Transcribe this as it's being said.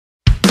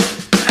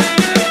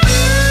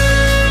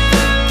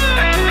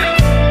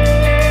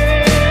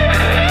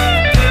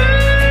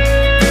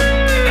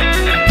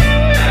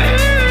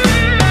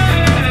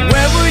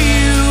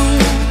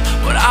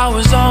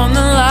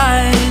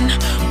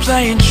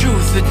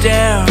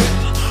down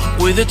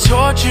with a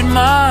tortured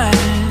mind.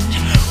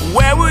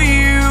 Where were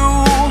you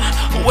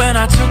when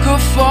I took a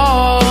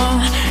fall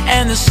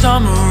and the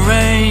summer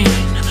rain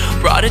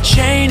brought a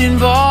chain and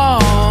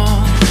ball?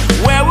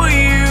 Where were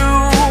you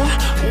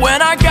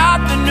when I got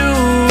the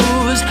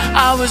news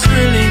I was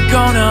really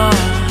gonna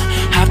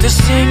have to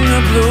sing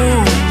the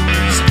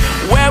blues?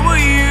 Where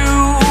were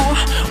you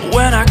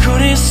when I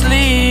couldn't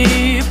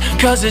sleep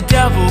 'cause the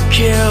devil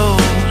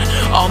killed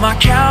all my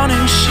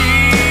counting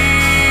sheep?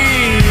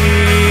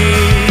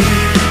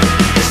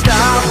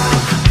 Stop,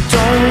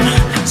 don't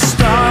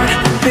start,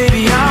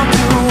 baby, I'm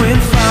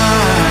doing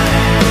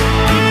fine.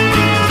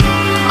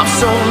 I'm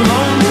so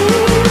lonely,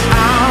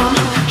 I'm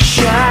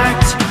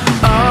shacked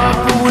up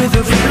with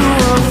a view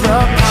of the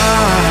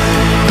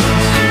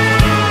pines.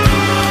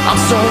 I'm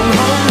so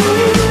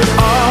lonely,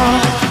 all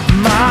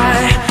my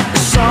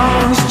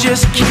songs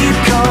just keep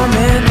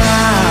coming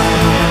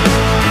out.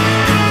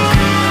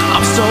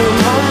 I'm so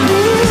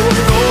lonely,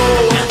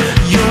 oh,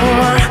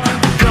 you're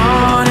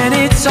gone and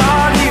it's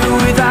hard here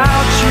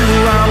without you.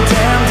 I'm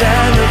damned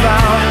and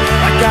about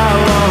like I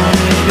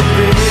wanted to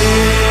be.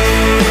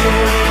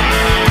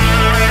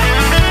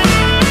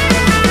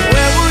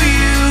 Where were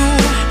you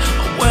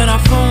when I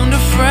phoned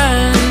a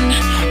friend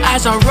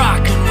as I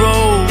rock and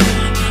roll